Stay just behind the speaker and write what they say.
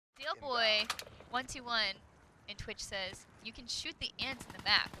Steelboy121 in Twitch says, you can shoot the ants in the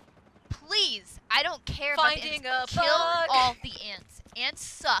map. Please, I don't care about the ants. Kill all the ants. Ants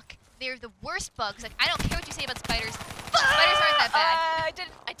suck. They're the worst bugs. Like, I don't care what you say about spiders. Spiders aren't that bad.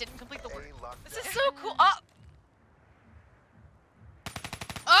 I didn't complete the work. This is down. so cool. Oh!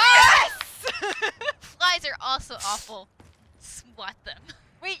 Yes! Flies are also awful. Swat them.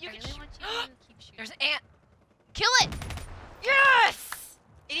 Wait, you I can really want you to keep shooting. There's an ant. Kill it! Yes!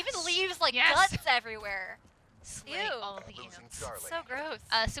 It even leaves like Yes. guts everywhere. Slay Ew. all of the ants. It's so gross.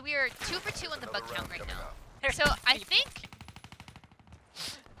 So we are 2 for 2 on the bug count right now. So I think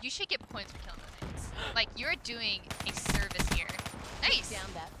you should get points for killing those ants. Like, you're doing a service here. Nice.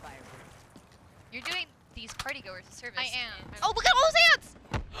 Down that fire. You're doing these partygoers a service. I am. Oh, look at all those ants!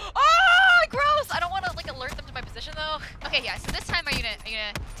 Oh, gross! I don't want to like alert them to my position though. Okay, yeah. So this time, are you gonna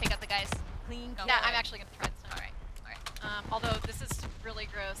take out the guys? Clean. No, Yeah, alright. I'm actually gonna try this time. All right. Although this is really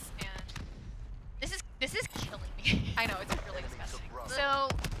gross and This is killing me. I know it's really disgusting. So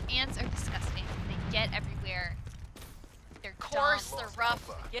ants are disgusting. They get everywhere. They're Coarse, dumb. they're rough,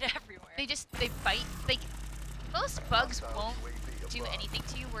 they get everywhere. They bite. Like most bugs won't do anything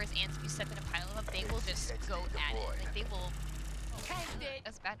to you, whereas ants, if you step in a pile of them, they will just go at it. Like they will.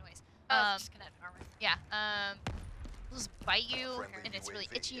 That's bad noise. Just kinetic armor. Yeah. They'll just bite you, and it's really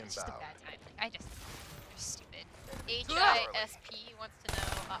itchy, and it's just a bad time. Like they're stupid. HISP wants to know,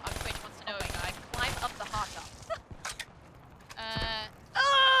 on Twitch wants to know, climb up the hot dog.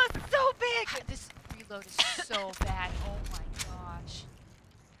 Oh, so big! This reload is so bad. Oh